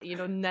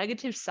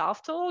negative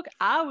self-talk,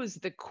 I was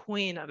the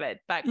queen of it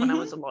back when I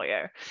was Mm-hmm. a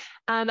lawyer.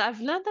 And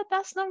I've learned that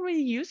that's not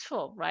really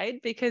useful,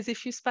 right? Because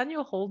if you spend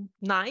your whole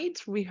night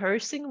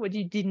rehearsing what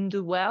you didn't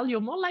do well, you're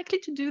more likely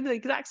to do the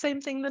exact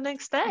same thing the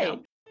next Yeah. day.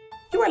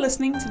 You are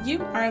listening to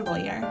You Are a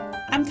Lawyer.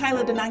 I'm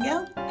Kyla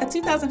Denayo, a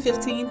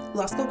 2015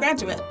 law school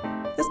graduate.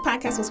 This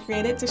podcast was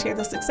created to share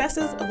the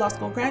successes of law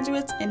school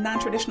graduates in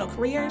non-traditional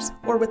careers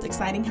or with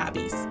exciting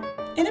hobbies.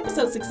 In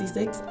episode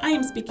 66, I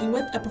am speaking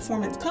with a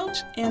performance coach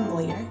and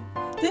lawyer.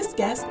 This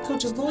guest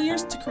coaches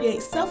lawyers to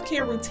create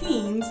self-care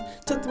routines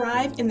to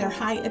thrive in their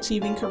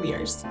high-achieving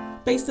careers.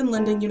 Based in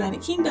London,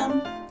 United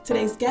Kingdom,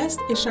 today's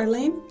guest is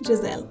Charlene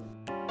Giselle.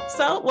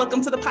 So,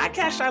 welcome to the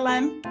podcast,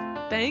 Charlene.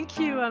 Thank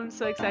you. I'm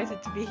so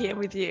excited to be here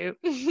with you.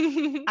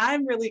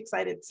 I'm really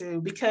excited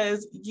too,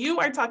 because you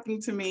are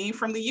talking to me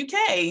from the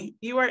UK.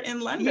 You are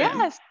in London.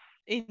 Yes,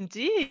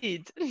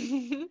 indeed.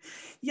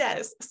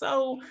 Yes.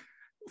 So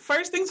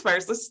first things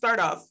first, let's start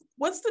off.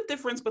 What's the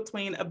difference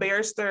between a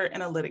barrister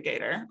and a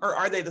litigator, or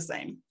are they the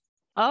same?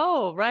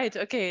 Oh, right.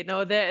 Okay.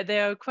 No,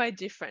 they are quite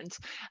different.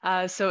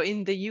 So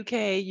in the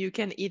UK, you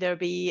can either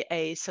be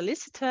a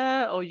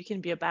solicitor or you can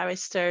be a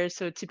barrister.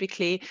 So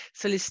typically,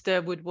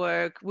 solicitor would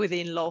work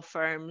within law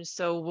firms.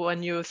 So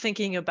when you're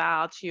thinking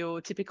about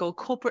your typical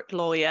corporate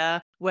lawyer,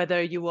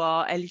 whether you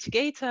are a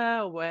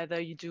litigator, or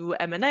whether you do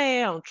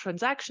M&A or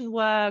transaction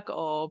work,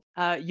 or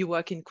you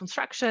work in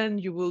construction,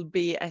 you will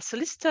be a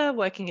solicitor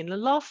working in a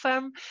law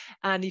firm.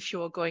 And if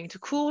you are going to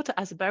court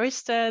as a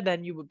barrister,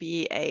 then you will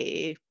be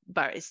a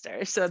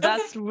barrister. So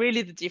that's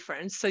really the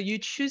difference. So you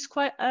choose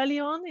quite early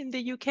on in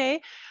the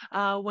UK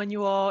when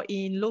you are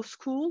in law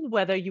school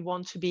whether you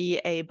want to be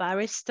a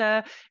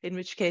barrister, in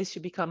which case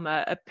you become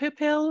a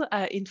pupil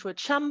into a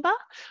chamber,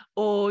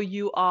 or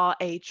you are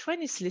a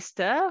trainee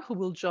solicitor who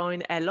will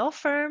join a law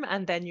firm,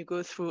 and then you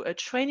go through a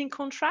training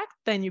contract,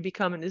 then you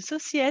become an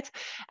associate,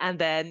 and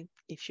then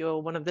if you're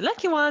one of the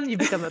lucky ones, you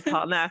become a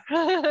partner.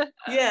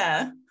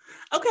 Yeah.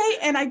 Okay.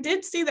 And I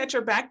did see that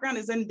your background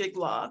is in big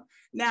law.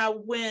 Now,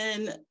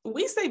 when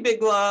we say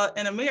big law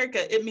in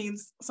America, it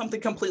means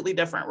something completely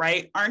different,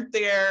 right? Aren't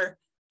there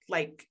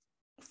like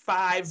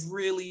 5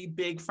 really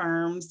big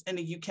firms in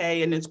the UK,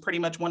 and it's pretty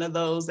much one of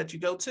those that you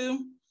go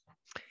to?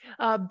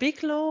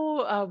 Big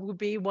Law would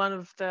be one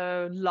of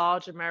the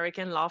large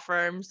American law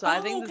firms. So I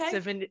think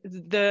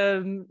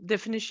the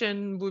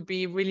definition would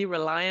be really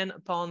reliant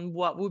upon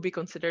what would be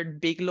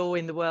considered big law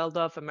in the world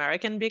of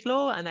American big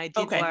law. And I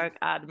did work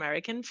at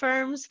American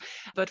firms,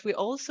 but we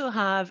also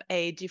have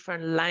a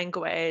different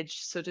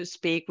language, so to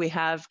speak. We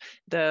have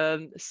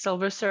the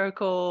Silver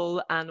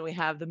Circle and we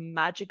have the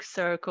Magic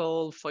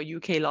Circle for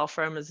UK law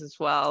firms as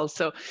well.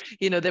 So,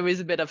 there is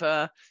a bit of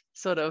a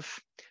sort of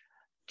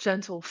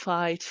gentle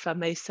fight, if I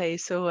may say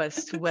so,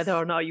 as to whether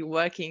or not you're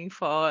working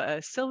for a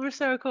Silver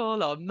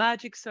Circle or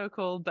Magic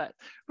Circle, but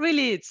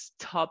really it's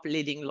top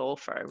leading law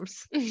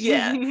firms.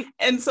 Yeah.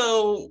 And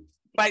so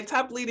by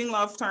top leading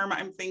law firm,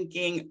 I'm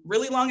thinking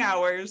really long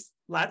hours,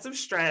 lots of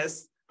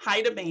stress,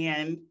 high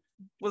demand.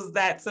 Was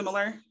that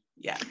similar?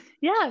 Yeah.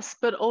 Yes,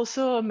 but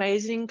also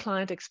amazing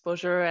client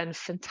exposure and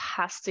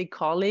fantastic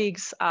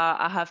colleagues.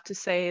 I have to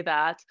say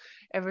that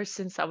ever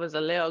since I was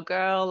a little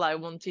girl, I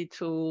wanted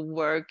to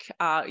work,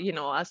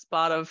 as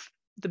part of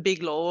the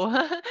big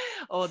law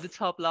or the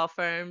top law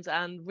firms,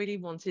 and really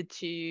wanted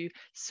to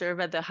serve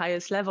at the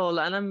highest level.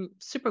 And I'm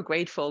super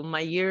grateful.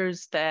 My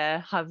years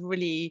there have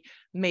really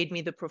made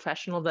me the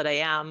professional that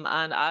I am,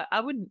 and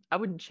I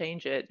wouldn't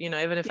change it.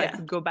 Even if I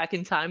could go back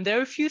in time, there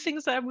are a few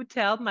things that I would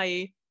tell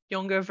my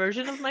younger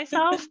version of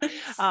myself,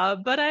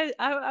 but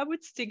I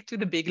would stick to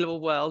the big law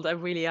world. I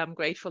really am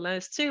grateful, and I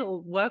still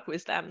work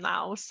with them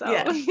now. So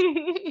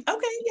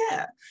Okay,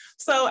 yeah.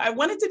 So I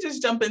wanted to just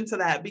jump into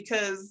that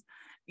because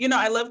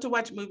I love to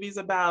watch movies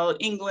about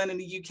England and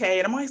the UK,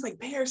 and I'm always like,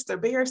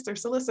 barrister,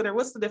 solicitor,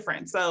 what's the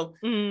difference? So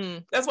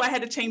that's why I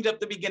had to change up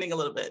the beginning a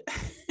little bit.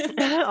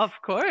 Of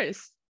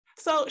course.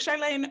 So,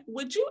 Charlene,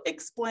 would you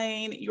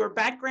explain your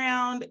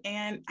background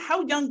and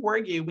how young were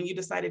you when you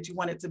decided you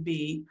wanted to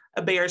be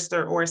a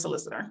barrister or a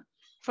solicitor?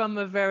 From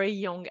a very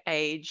young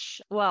age.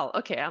 Well,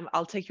 okay,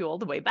 I'll take you all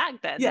the way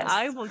back then. Yes.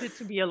 I wanted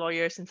to be a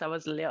lawyer since I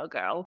was a little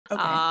girl.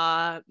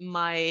 Okay.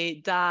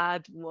 My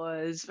dad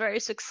was very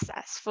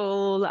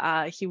successful.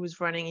 He was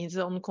running his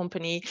own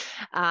company.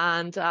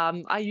 And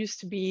I used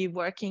to be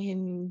working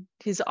in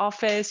his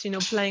office,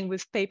 playing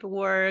with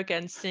paperwork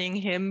and seeing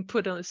him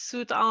put a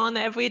suit on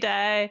every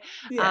day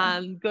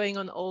and going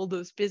on all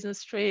those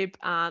business trips.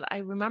 And I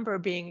remember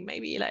being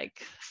maybe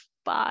like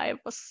 5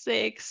 or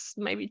 6,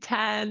 maybe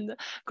 10,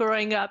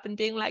 growing up and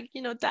being like,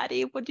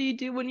 Daddy, what do you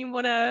do when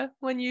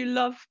you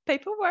love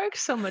paperwork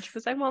so much?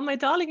 Because I want, my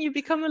darling, you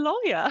become a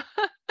lawyer.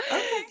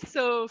 Okay.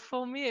 So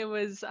for me, it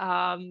was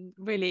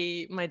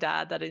really my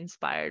dad that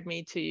inspired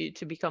me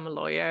to become a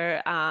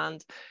lawyer. And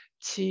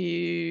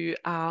to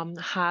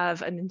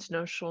have an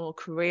international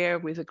career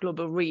with a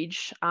global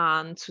reach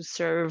and to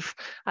serve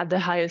at the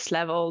highest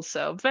level.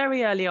 So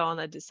very early on,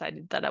 I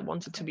decided that I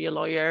wanted to be a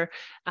lawyer.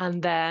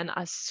 And then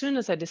as soon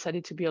as I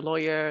decided to be a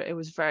lawyer, it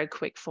was very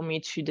quick for me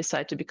to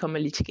decide to become a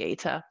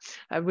litigator.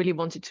 I really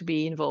wanted to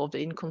be involved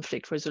in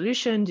conflict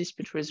resolution,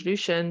 dispute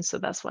resolution. So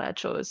that's why I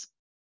chose.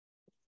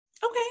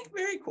 Okay,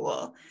 very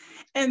cool.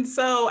 And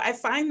so I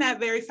find that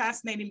very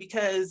fascinating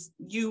because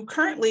you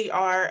currently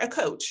are a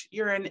coach.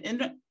 You're an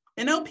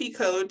NLP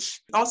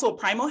coach, also a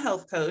primal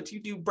health coach. You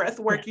do breath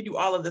work, you do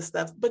all of this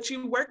stuff, but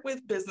you work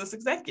with business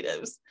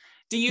executives.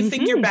 Do you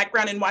think your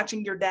background in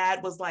watching your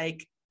dad was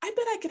like, I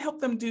bet I could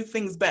help them do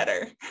things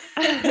better?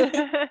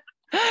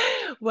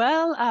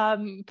 Well,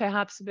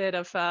 perhaps a bit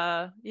of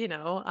a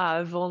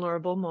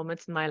vulnerable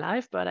moment in my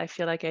life, but I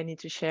feel like I need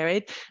to share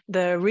it.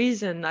 The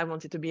reason I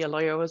wanted to be a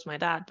lawyer was my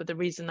dad, but the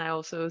reason I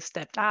also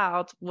stepped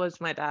out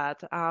was my dad,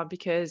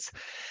 because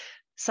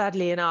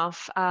sadly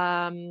enough,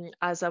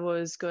 as I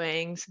was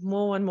going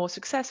more and more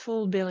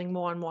successful, billing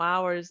more and more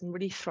hours and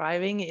really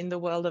thriving in the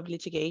world of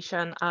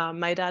litigation,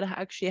 my dad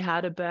actually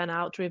had a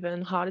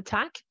burnout-driven heart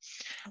attack,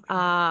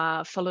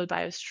 followed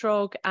by a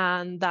stroke.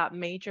 And that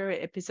major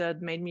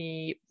episode made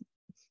me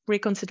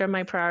reconsider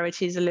my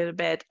priorities a little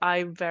bit.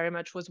 I very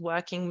much was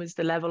working with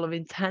the level of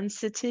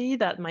intensity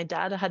that my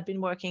dad had been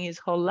working his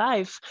whole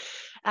life.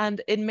 And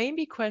it made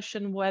me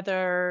question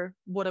whether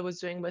what I was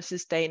doing was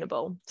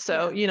sustainable.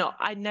 So,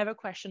 I never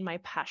questioned my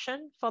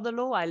passion for the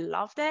law. I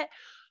loved it.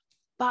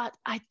 But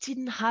I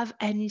didn't have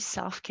any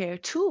self-care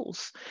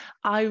tools.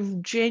 I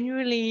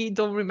genuinely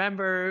don't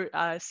remember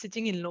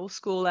sitting in law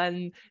school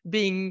and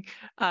being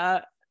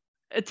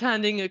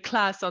attending a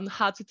class on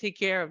how to take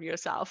care of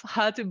yourself,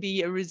 how to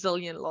be a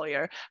resilient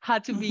lawyer, how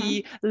to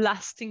be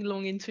lasting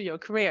long into your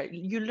career.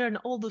 You learn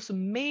all this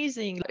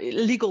amazing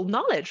legal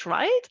knowledge,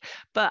 right?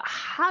 But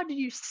how do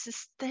you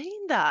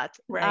sustain that?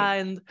 Right.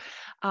 And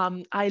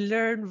I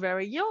learned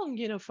very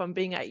young, from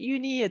being at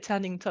uni,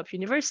 attending top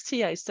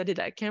university. I studied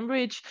at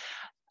Cambridge.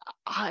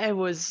 I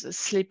was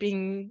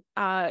sleeping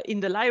in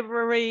the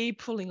library,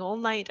 pulling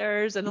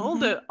all-nighters and all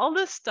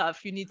the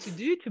stuff you need to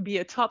do to be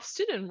a top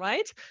student,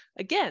 right?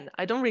 Again,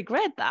 I don't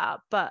regret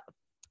that, but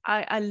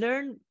I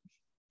learned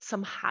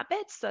some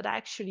habits that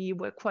actually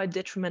were quite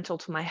detrimental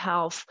to my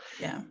health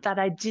that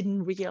I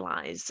didn't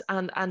realize.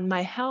 And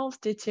my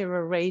health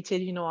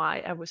deteriorated.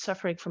 I was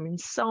suffering from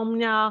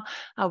insomnia.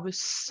 I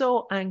was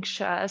so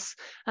anxious.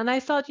 And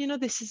I thought,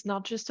 this is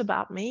not just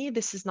about me.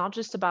 This is not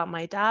just about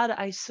my dad.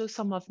 I saw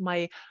some of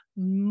my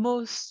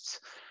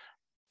most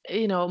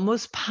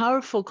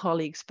powerful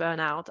colleagues burn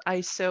out.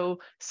 I saw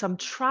some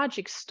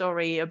tragic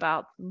story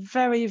about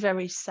very,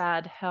 very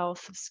sad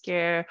health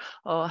scare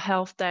or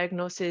health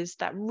diagnosis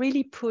that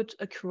really put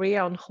a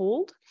career on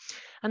hold.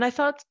 And I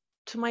thought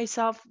to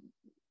myself,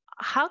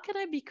 how can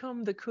I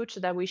become the coach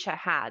that I wish I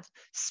had,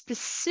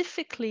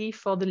 specifically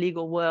for the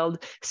legal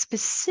world,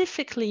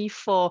 specifically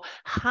for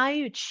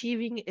high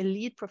achieving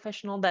elite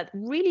professionals that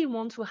really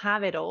want to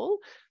have it all,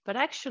 but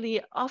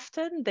actually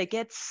often they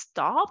get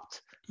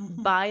stopped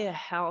by a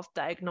health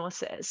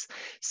diagnosis.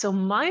 So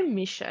my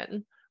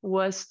mission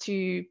was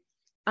to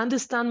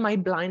understand my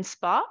blind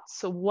spots.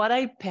 So what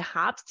I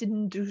perhaps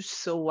didn't do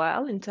so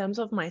well in terms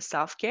of my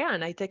self-care,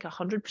 and I take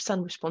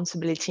 100%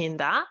 responsibility in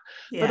that,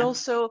 but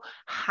also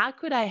how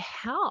could I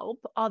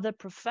help other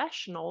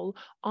professionals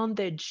on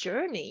their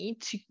journey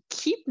to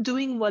keep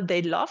doing what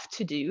they love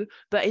to do,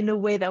 but in a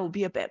way that will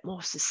be a bit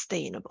more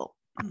sustainable.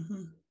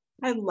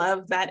 I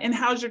love that. And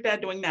how's your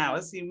dad doing now?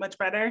 Is he much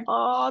better?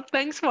 Oh,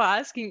 thanks for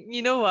asking.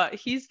 You know what?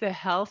 He's the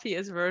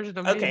healthiest version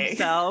of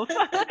himself.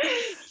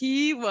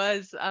 He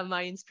was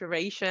my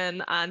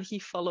inspiration, and he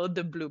followed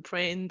the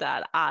blueprint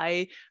that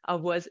I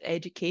was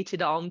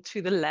educated on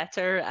to the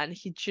letter. And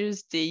he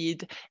just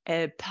did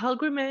a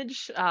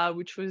pilgrimage,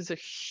 which was a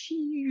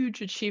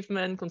huge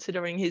achievement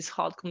considering his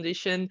heart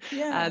condition.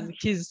 And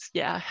he's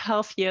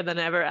healthier than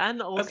ever,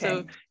 and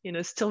also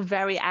still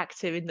very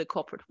active in the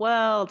corporate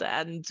world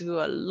and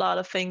do a lot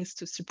of things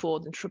to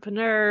support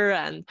entrepreneur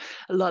and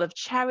a lot of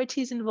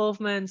charities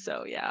involvement.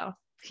 So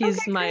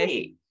he's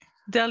my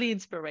daily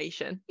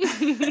inspiration.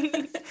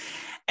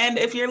 And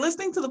if you're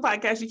listening to the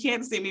podcast, you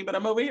can't see me, but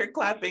I'm over here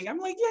clapping. I'm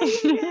like, yay,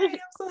 I'm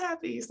so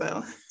happy.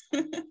 So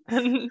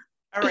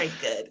all right,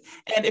 good.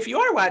 And if you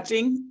are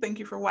watching, thank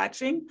you for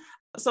watching.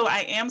 So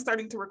I am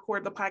starting to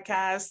record the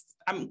podcast.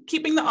 I'm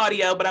keeping the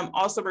audio, but I'm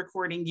also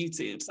recording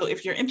YouTube. So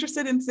if you're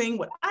interested in seeing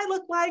what I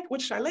look like,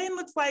 what Charlene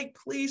looks like,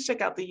 please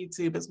check out the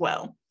YouTube as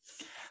well.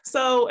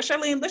 So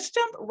Charlene, let's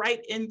jump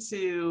right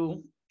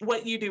into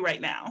what you do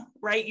right now,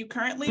 right? You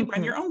currently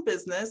run your own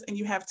business and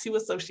you have 2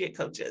 associate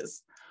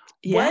coaches.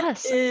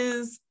 What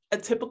is a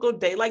typical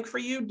day like for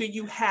you? Do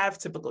you have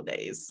typical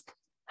days?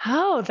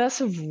 Oh,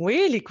 that's a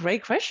really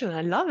great question.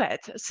 I love it.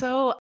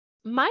 So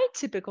my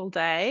typical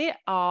day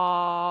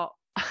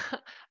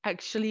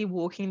actually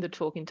walking the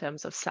talk in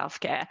terms of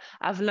self-care.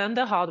 I've learned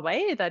the hard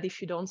way that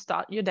if you don't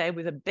start your day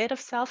with a bit of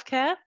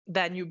self-care,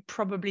 then you're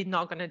probably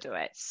not going to do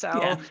it.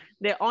 So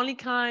the only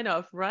kind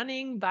of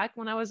running back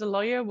when I was a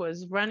lawyer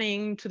was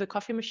running to the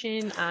coffee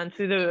machine and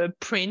to the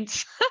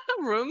print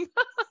room.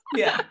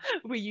 Yeah.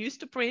 We used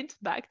to print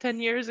back 10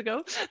 years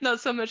ago,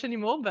 not so much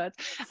anymore, but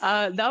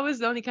that was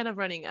the only kind of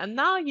running. And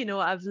now,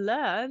 I've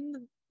learned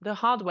the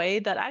hard way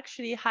that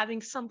actually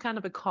having some kind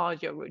of a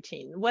cardio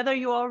routine, whether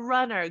you're a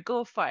runner,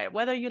 go for it.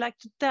 Whether you like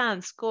to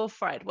dance, go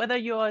for it. Whether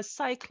you're a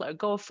cycler,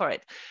 go for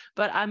it.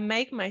 But I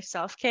make my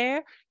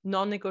self-care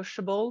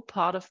non-negotiable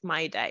part of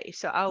my day.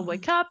 So I'll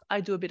wake up,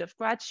 I do a bit of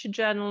gratitude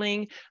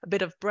journaling, a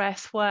bit of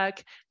breath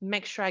work,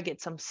 make sure I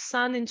get some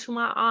sun into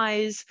my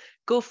eyes,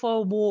 go for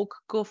a walk,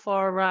 go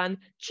for a run,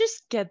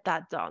 just get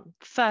that done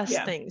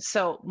first thing.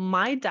 So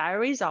my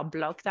diaries are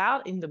blocked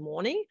out in the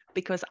morning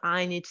because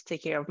I need to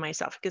take care of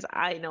myself, because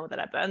I know that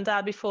I burned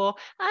out before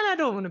and I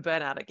don't want to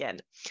burn out again.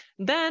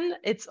 Then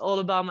it's all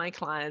about my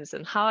clients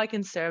and how I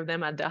can serve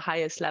them at the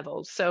highest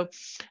level. So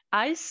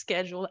I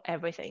schedule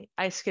everything.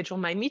 I schedule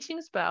my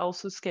meetings, but I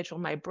also schedule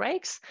my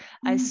breaks.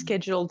 I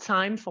schedule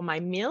time for my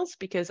meals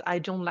because I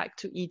don't like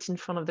to eat in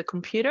front of the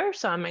computer.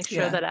 So I make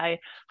sure that I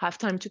have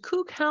time to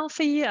cook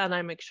healthy, and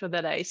I make sure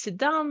that I sit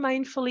down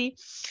mindfully.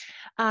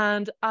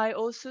 And I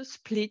also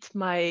split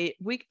my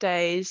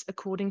weekdays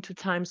according to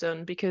time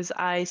zone, because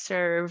I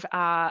serve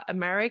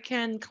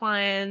American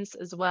clients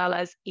as well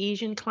as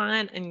Asian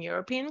client and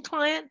European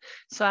client.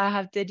 So I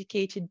have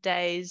dedicated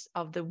days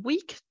of the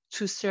week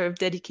to serve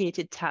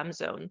dedicated time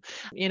zone.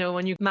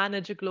 When you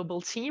manage a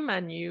global team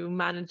and you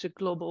manage a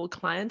global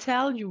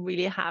clientele, you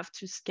really have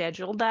to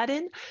schedule that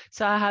in.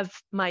 So I have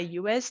my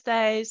US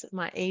days,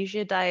 my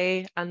Asia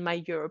day, and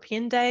my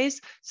European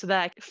days, so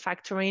that I can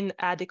factor in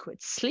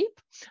adequate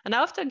sleep. And I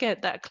often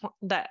get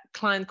that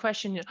client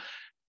question,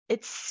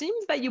 it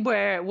seems that you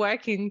were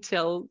working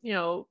till,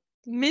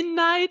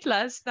 midnight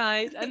last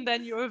night and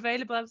then you're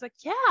available. I was like,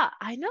 yeah,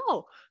 I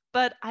know.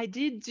 But I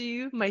did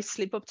do my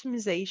sleep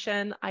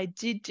optimization. I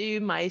did do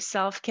my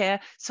self-care.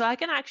 So I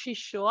can actually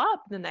show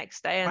up the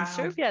next day and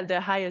serve you at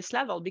the highest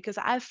level because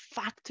I've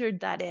factored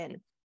that in.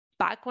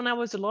 Back when I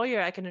was a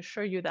lawyer, I can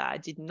assure you that I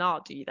did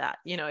not do that.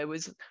 It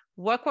was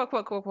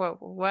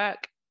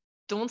work.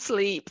 Don't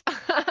sleep.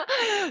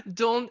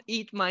 Don't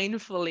eat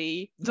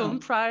mindfully.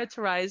 Don't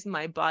prioritize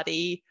my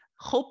body.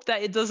 Hope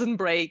that it doesn't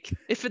break.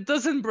 If it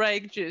doesn't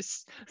break,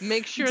 just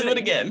make sure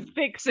that you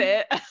fix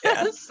it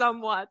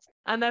somewhat.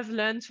 And I've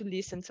learned to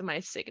listen to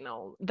my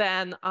signal.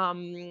 Then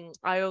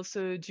I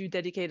also do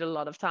dedicate a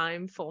lot of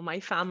time for my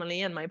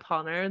family and my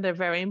partner. They're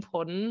very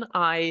important.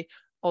 I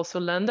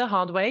also learned the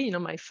hard way.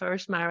 My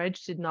first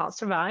marriage did not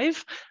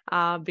survive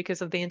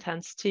because of the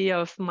intensity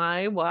of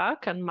my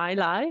work and my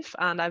life.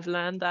 And I've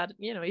learned that,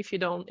 if you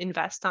don't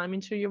invest time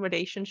into your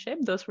relationship,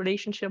 those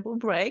relationships will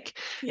break.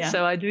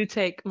 So I do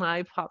take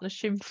my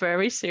partnership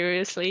very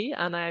seriously,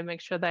 and I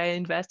make sure that I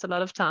invest a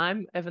lot of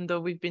time. Even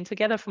though we've been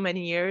together for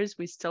many years,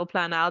 we still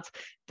plan out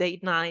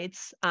date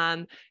nights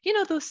and,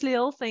 those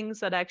little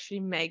things that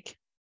actually make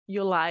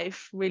your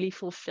life really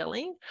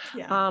fulfilling.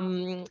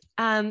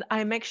 And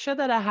I make sure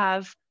that I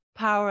have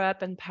power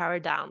up and power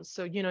down.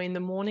 So, in the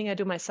morning, I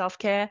do my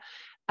self-care.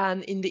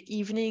 And in the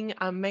evening,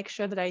 I make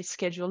sure that I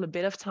schedule a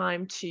bit of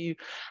time to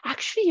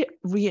actually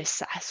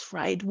reassess,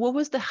 right? What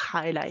was the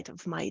highlight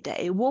of my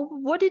day?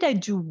 What did I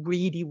do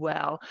really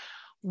well?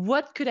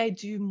 What could I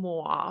do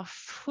more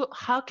of?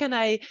 How can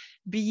I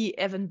be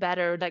even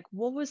better? Like,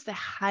 what was the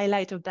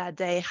highlight of that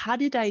day? How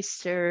did I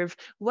serve?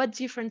 What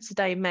difference did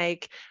I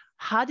make?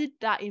 How did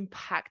that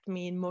impact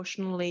me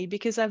emotionally?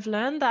 Because I've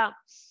learned that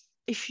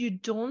if you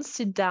don't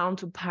sit down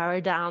to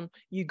power down,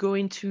 you go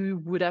into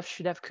would have,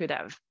 should have, could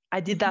have. I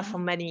did that for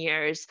many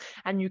years.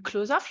 And you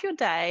close off your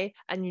day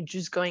and you're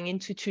just going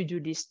into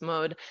to-do list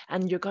mode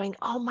and you're going,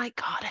 oh my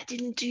God, I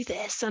didn't do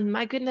this. And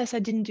my goodness, I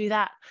didn't do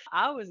that.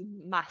 I was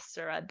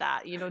master at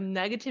that.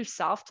 Negative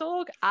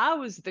self-talk, I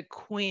was the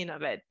queen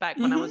of it back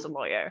when I was a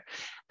lawyer.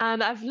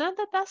 And I've learned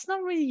that that's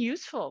not really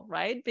useful,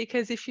 right?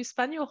 Because if you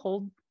spend your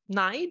whole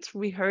night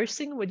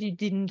rehearsing what you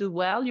didn't do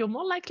well, you're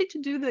more likely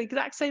to do the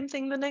exact same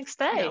thing the next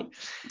day.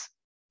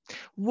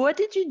 What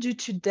did you do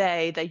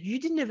today that you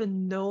didn't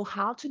even know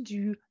how to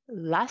do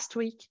last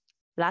week,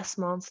 last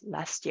month,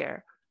 last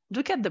year?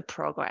 Look at the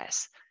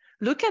progress.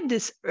 Look at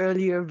this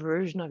earlier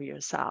version of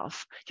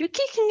yourself. You're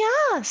kicking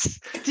ass.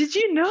 Did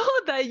you know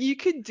that you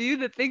could do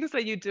the things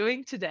that you're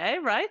doing today,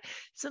 right?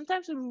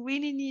 Sometimes we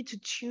really need to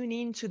tune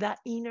into that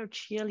inner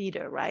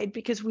cheerleader, right?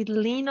 Because we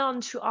lean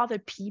on to other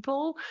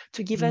people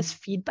to give us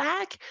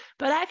feedback,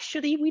 but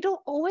actually we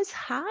don't always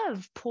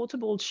have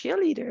portable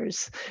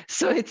cheerleaders.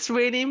 So it's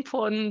really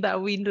important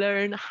that we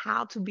learn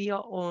how to be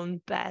our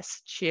own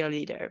best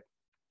cheerleader.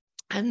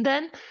 And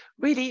then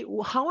really,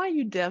 how are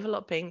you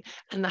developing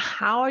and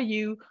how are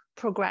you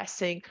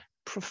progressing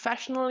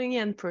professionally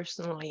and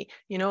personally?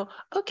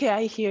 Okay,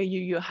 I hear you,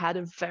 you had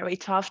a very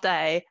tough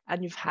day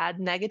and you've had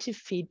negative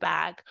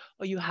feedback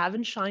or you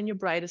haven't shined your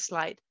brightest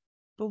light.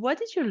 But what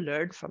did you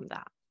learn from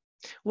that?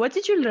 What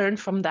did you learn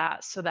from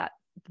that so that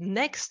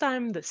next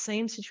time the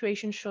same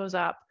situation shows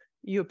up,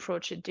 you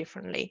approach it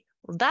differently.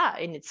 Well, that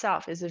in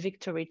itself is a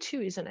victory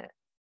too, isn't it?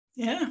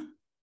 Yeah.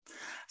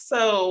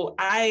 So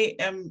I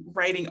am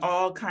writing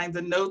all kinds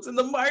of notes in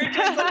the margins.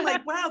 I'm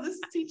like, wow, this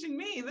is teaching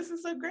me. This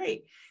is so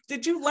great.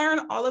 Did you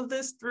learn all of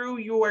this through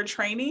your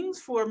trainings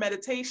for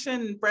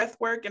meditation, breath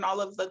work, and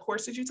all of the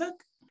courses you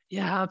took?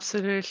 Yeah,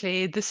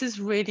 absolutely. This is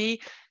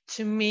really,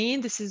 to me,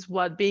 this is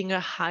what being a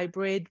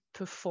hybrid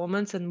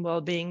performance and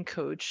well-being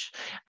coach.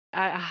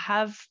 I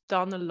have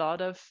done a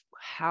lot of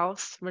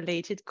health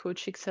related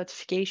coaching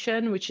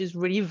certification, which is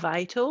really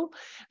vital.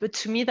 But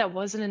to me, that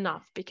wasn't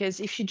enough, because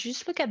if you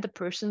just look at the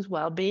person's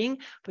well-being,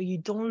 but you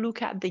don't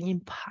look at the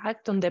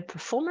impact on their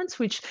performance,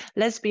 which,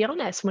 let's be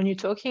honest, when you're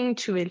talking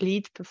to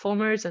elite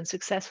performers and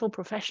successful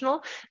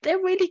professionals, they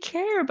really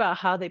care about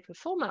how they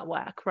perform at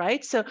work,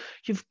 right? So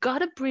you've got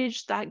to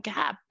bridge that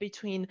gap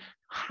between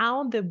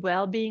how the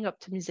well-being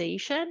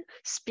optimization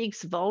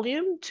speaks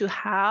volume to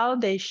how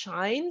they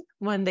shine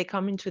when they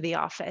come into the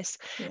office.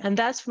 Yeah. And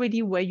that's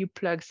really where you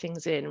plug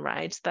things in,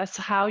 right? That's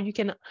how you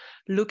can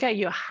look at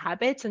your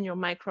habits and your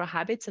micro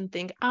habits and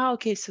think, oh,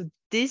 okay, so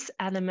this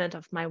element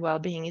of my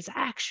well-being is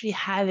actually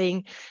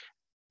having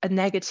a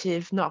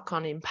negative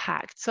knock-on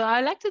impact. So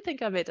I like to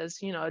think of it as,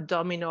 a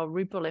domino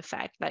ripple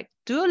effect, like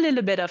do a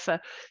little bit of a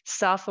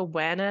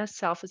self-awareness,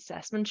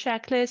 self-assessment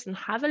checklist and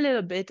have a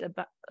little bit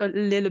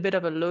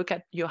of a look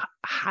at your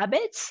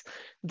habits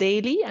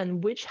daily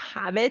and which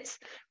habits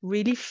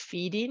really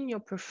feed in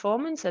your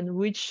performance and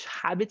which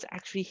habits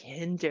actually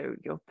hinder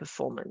your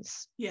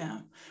performance. Yeah,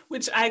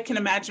 which I can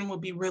imagine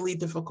would be really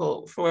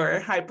difficult for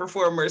high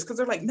performers because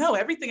they're like, no,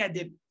 everything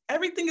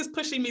is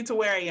pushing me to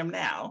where I am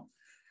now.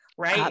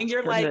 Right. Absolutely.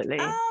 And you're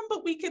like,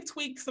 but we could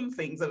tweak some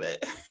things of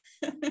it.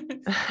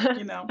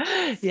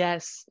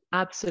 Yes,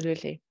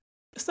 absolutely.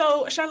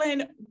 So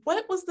Charlene,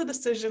 what was the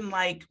decision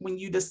like when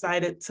you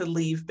decided to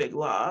leave Big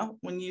Law?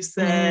 When you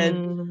said,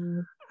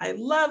 I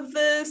love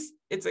this,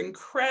 it's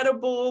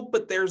incredible,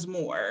 but there's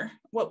more.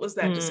 What was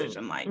that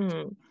decision like?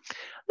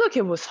 Look,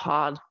 it was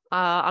hard.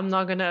 I'm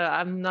not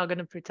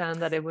gonna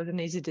pretend that it was an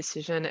easy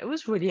decision. It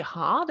was really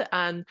hard,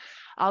 and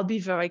I'll be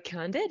very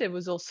candid. It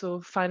was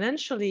also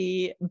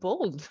financially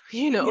bold.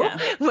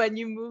 When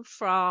you move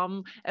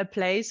from a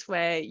place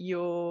where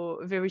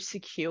you're very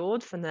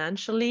secured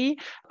financially,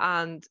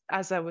 and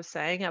as I was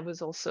saying, I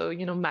was also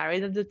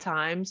married at the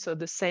time. So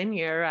the same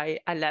year,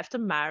 I left a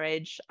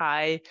marriage.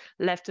 I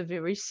left a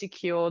very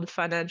secured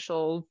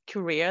financial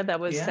career that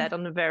was set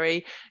on a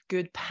very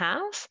good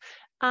path.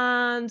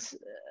 And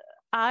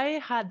I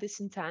had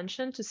this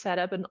intention to set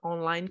up an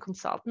online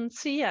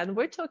consultancy, and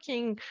we're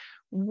talking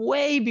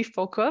way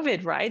before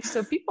COVID, right?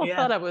 So people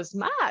thought I was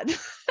mad.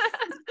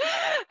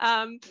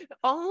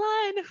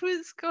 Online,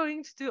 who's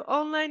going to do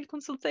online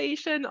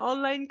consultation,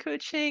 online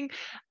coaching?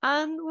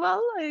 And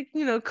well,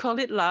 call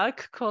it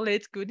luck, call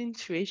it good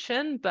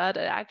intuition, but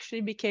it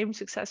actually became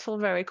successful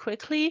very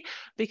quickly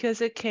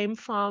because it came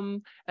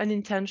from an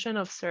intention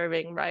of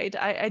serving, right?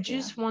 I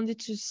just wanted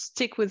to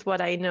stick with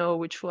what I know,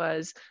 which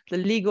was the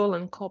legal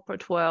and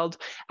corporate world,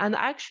 and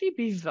actually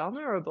be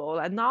vulnerable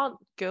and not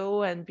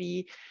go and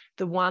be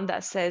the one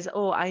that says,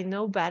 oh, I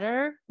know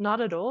better. Not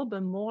at all,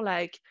 but more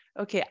like,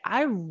 okay,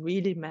 I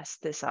really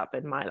messed this up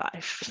in my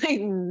life,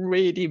 like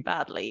really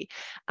badly.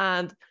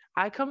 And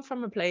I come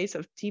from a place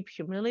of deep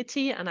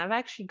humility, and I've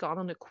actually gone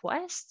on a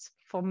quest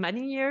for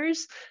many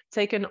years,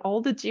 taken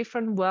all the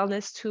different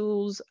wellness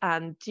tools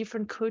and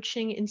different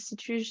coaching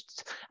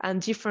institutes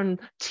and different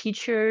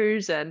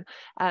teachers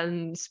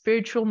and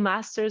spiritual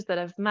masters that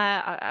I've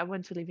met. I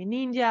went to live in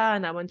India,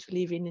 and I went to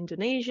live in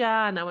Indonesia,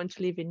 and I went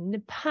to live in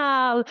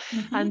Nepal,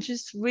 and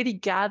just really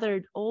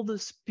gathered all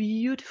those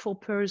beautiful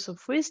pearls of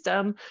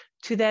wisdom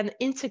to then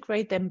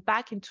integrate them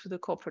back into the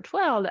corporate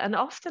world. And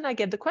often I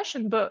get the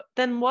question, but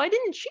then why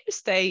didn't you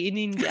stay in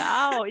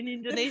India or in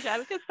Indonesia?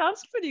 Because it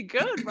sounds pretty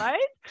good, right?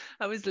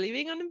 I was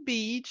living on a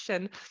beach.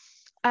 And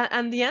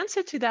the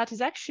answer to that is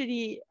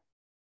actually,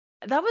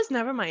 that was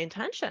never my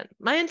intention.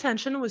 My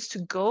intention was to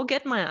go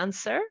get my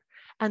answer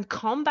and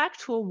come back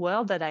to a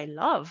world that I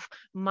love.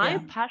 My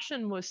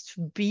passion was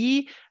to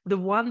be the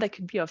one that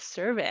could be of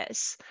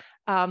service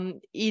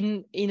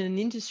in an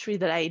industry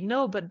that I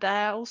know, but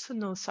that I also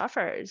know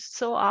suffers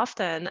so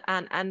often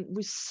and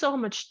with so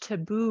much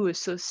taboo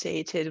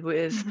associated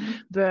with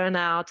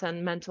burnout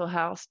and mental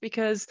health.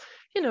 Because,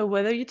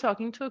 whether you're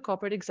talking to a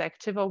corporate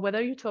executive or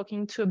whether you're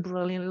talking to a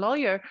brilliant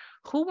lawyer,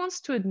 who wants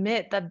to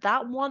admit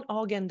that one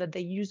organ that they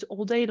use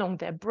all day long,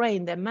 their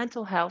brain, their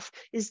mental health,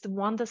 is the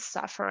one that's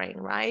suffering,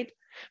 right?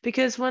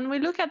 Because when we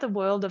look at the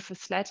world of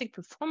athletic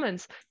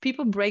performance,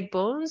 people break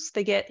bones,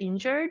 they get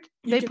injured,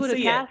 they put a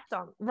cast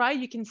on, right?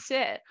 You can see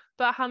it.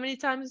 But how many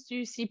times do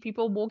you see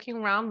people walking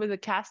around with a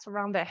cast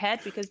around their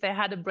head because they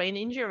had a brain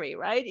injury,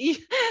 right?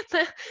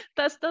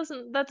 that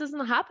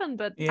doesn't happen.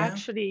 But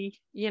actually,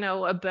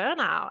 a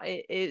burnout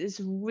is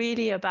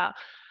really about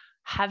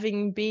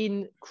having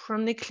been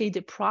chronically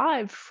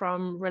deprived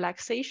from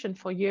relaxation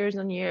for years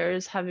and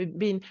years, having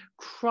been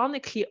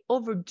chronically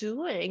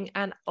overdoing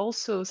and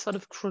also sort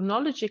of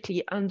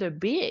chronologically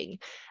underbeing.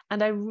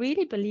 And I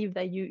really believe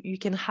that you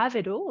can have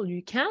it all.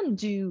 You can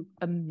do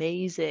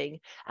amazing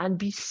and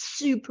be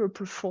super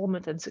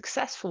performant and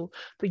successful,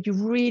 but you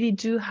really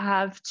do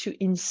have to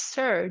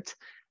insert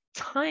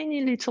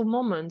tiny little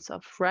moments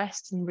of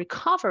rest and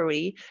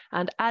recovery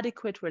and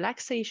adequate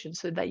relaxation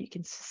so that you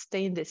can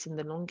sustain this in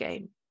the long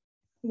game.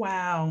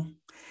 Wow.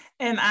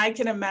 And I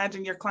can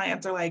imagine your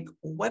clients are like,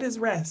 what is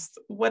rest?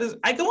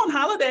 I go on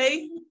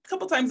holiday a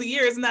couple times a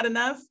year. Isn't that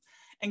enough?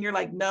 And you're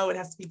like, no, it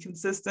has to be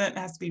consistent. It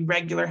has to be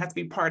regular. It has to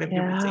be part of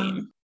your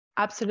routine.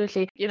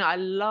 Absolutely. I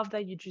love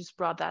that you just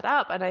brought that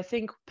up. And I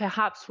think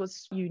perhaps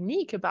what's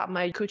unique about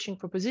my coaching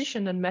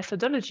proposition and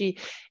methodology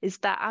is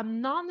that I'm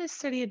not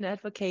necessarily an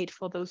advocate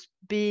for those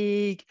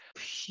big,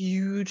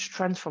 huge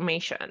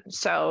transformations.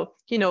 So,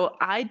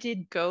 I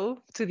did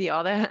go to the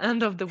other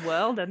end of the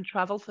world and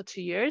travel for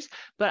 2 years,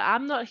 but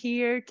I'm not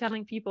here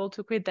telling people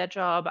to quit their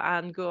job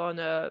and go on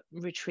a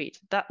retreat.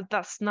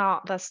 That's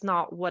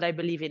not what I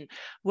believe in.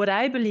 What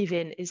I believe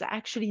in is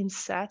actually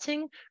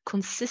inserting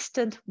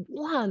consistent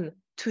 1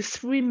 to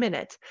 3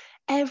 minutes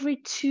every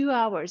 2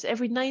 hours,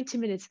 every 90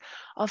 minutes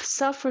of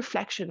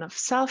self-reflection, of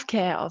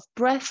self-care, of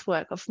breath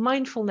work, of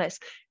mindfulness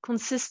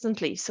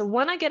consistently. So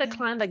when I get a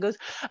client that goes,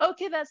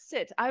 okay, that's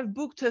it, I've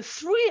booked a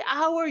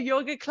 3-hour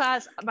yoga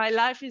class, my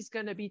life is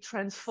going to be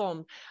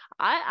transformed,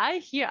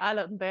 I hear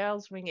alarm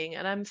bells ringing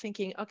and I'm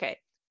thinking, okay,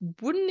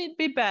 wouldn't it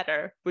be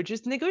better? We're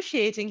just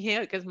negotiating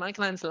here because my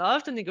clients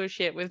love to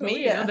negotiate with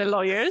me. They're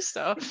lawyers.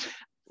 So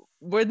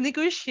we're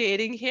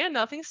negotiating here,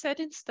 nothing set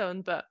in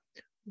stone, but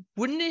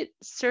wouldn't it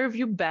serve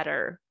you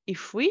better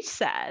if we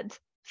said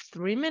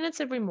 3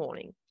 minutes every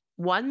morning,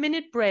 1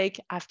 minute break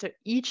after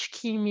each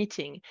key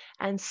meeting,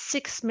 and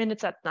 6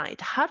 minutes at night?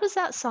 How does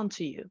that sound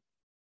to you?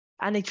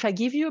 And if I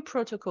give you a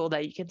protocol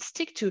that you can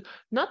stick to,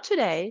 not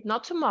today,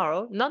 not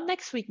tomorrow, not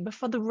next week, but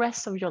for the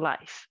rest of your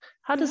life,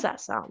 how does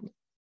that sound?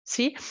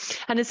 See?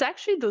 And it's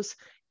actually those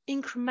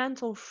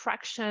incremental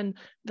fraction,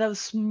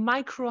 those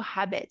micro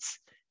habits,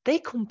 they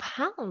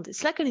compound.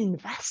 It's like an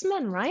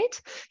investment,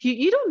 right?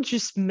 You don't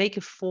just make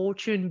a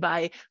fortune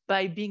by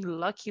being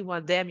lucky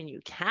one day. I mean,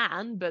 you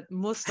can, but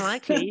most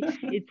likely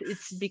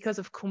it's because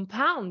of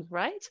compound,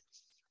 right?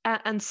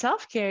 And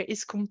self-care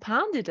is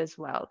compounded as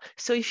well.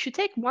 So if you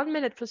take 1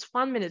 minute plus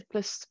 1 minute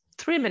plus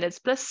 3 minutes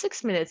plus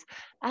 6 minutes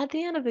at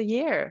the end of the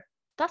year,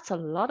 that's a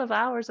lot of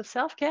hours of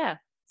self-care.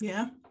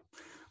 Yeah.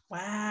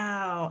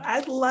 Wow.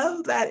 I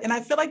love that. And I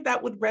feel like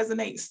that would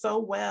resonate so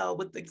well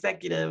with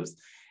executives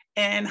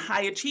and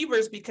high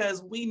achievers,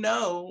 because we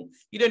know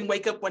you didn't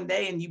wake up one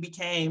day and you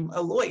became a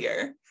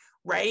lawyer,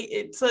 right?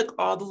 It took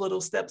all the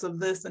little steps of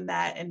this and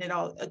that, and it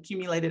all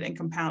accumulated and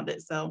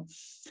compounded. So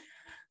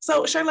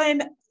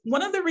Charlene,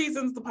 one of the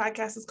reasons the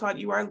podcast is called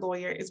You Are a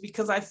Lawyer is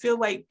because I feel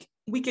like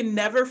we can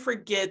never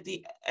forget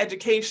the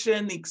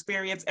education, the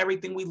experience,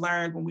 everything we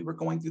learned when we were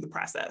going through the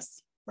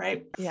process,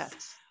 right?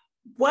 Yes.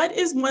 What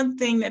is one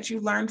thing that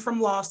you learned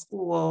from law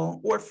school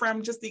or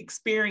from just the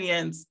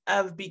experience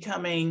of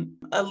becoming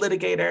a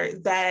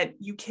litigator that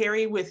you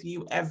carry with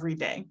you every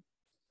day?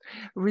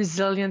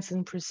 Resilience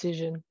and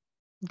precision.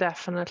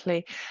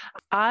 Definitely.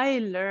 I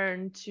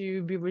learned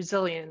to be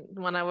resilient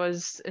when I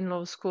was in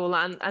law school.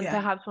 And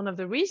perhaps one of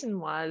the reasons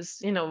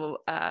was,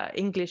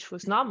 English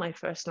was not my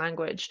first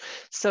language.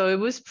 So it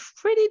was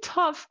pretty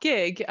tough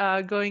gig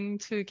going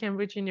to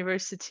Cambridge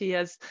University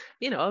as,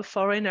 a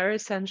foreigner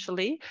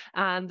essentially,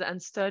 and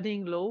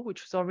studying law,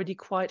 which was already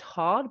quite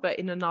hard, but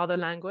in another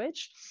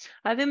language.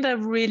 I think that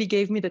really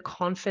gave me the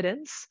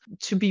confidence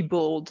to be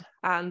bold.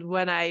 And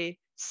when I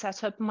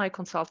set up my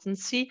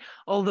consultancy,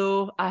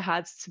 although I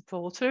had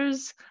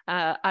supporters,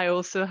 I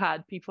also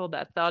had people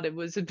that thought it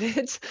was a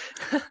bit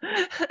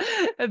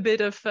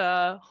of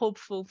a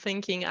hopeful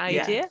thinking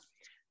idea.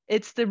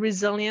 It's the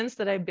resilience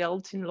that I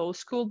built in law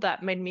school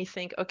that made me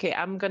think, okay,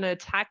 I'm going to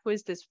attack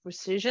with this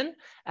precision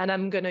and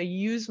I'm going to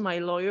use my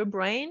lawyer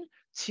brain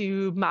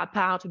to map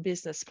out a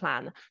business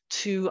plan,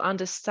 to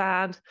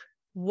understand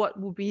what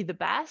would be the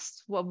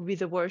best, what would be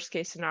the worst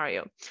case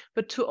scenario,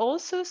 but to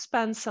also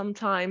spend some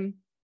time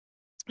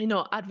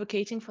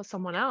advocating for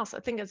someone else. I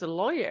think as a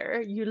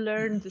lawyer, you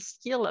learn the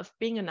skill of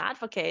being an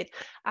advocate.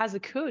 As a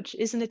coach,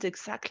 isn't it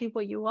exactly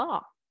what you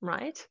are,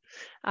 right?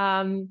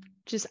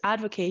 Just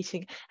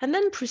advocating. And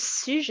then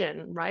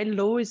precision, right?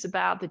 Law is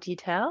about the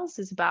details.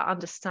 It's about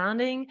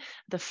understanding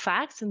the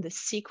facts and the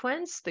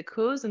sequence, the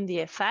cause and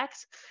the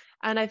effect.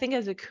 And I think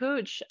as a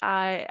coach,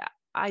 I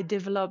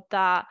developed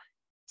that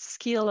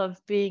skill of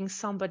being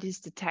somebody's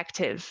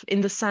detective,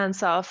 in the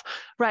sense of,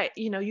 right,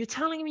 you're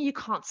telling me you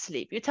can't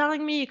sleep, you're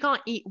telling me you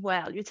can't eat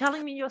well, you're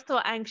telling me you're so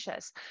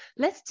anxious.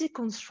 Let's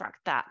deconstruct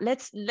that.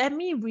 Let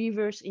me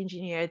reverse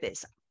engineer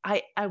this.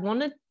 I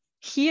want to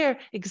here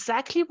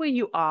exactly where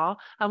you are.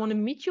 I want to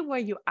meet you where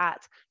you're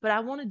at, but I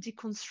want to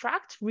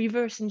deconstruct,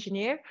 reverse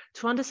engineer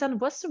to understand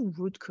what's the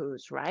root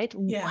cause, right?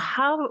 Yeah.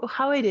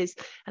 How it is.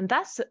 And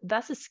that's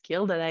a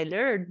skill that I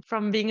learned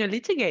from being a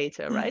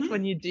litigator, right?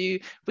 When you do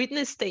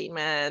witness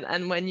statement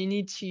and when you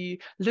need to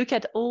look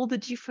at all the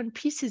different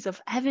pieces of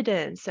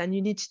evidence and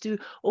you need to do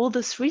all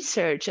this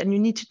research and you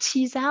need to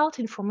tease out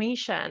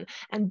information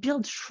and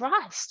build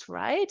trust,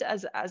 right?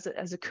 As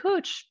a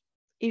coach,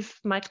 if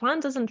my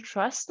client doesn't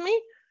trust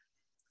me,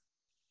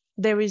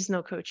 there is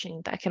no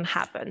coaching that can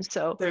happen.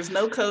 So there's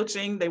no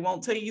coaching. They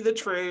won't tell you the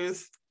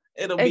truth.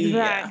 It'll be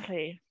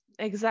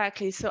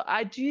exactly. So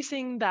I do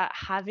think that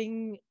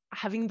having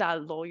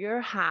that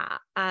lawyer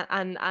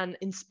and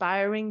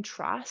inspiring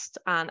trust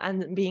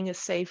and being a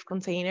safe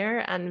container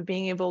and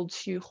being able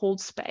to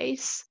hold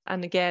space,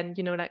 and again,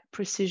 like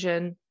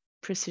precision.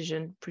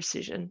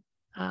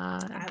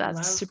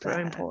 That's super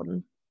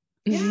important.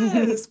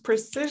 Yes,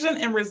 precision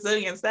and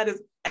resilience. That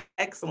is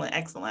excellent.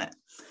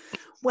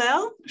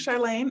 Well,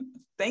 Charlene,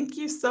 thank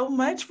you so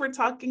much for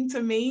talking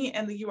to me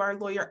and the You Are a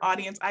Lawyer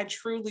audience. I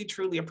truly,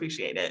 truly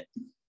appreciate it.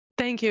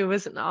 Thank you. It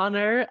was an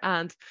honor.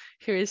 And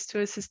here's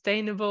to a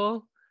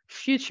sustainable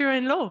future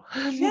in law.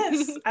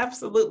 Yes,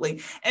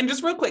 absolutely. And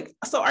just real quick,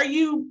 so are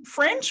you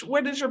French?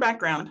 What is your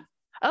background?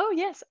 Oh,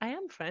 yes, I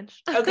am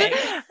French. Okay.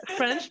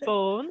 French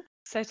born.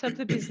 Set up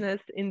the business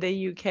in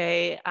the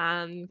UK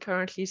and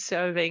currently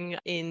serving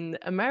in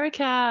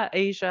America,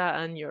 Asia,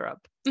 and Europe.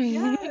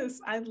 Yes,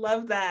 I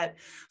love that.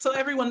 So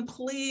everyone,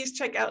 please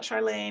check out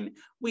Charlene.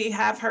 We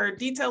have her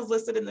details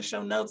listed in the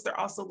show notes. They're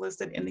also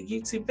listed in the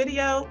YouTube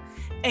video.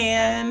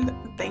 And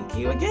thank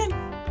you again.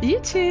 You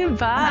too.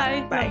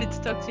 Bye. Bye. Lovely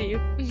to talk to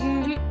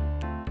you.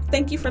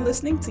 Thank you for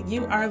listening to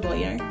You Are a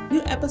Lawyer.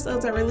 New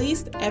episodes are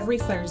released every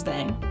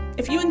Thursday.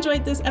 If you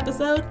enjoyed this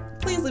episode,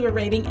 please leave a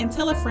rating and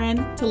tell a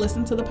friend to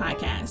listen to the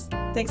podcast.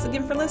 Thanks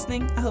again for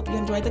listening. I hope you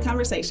enjoyed the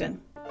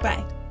conversation.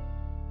 Bye.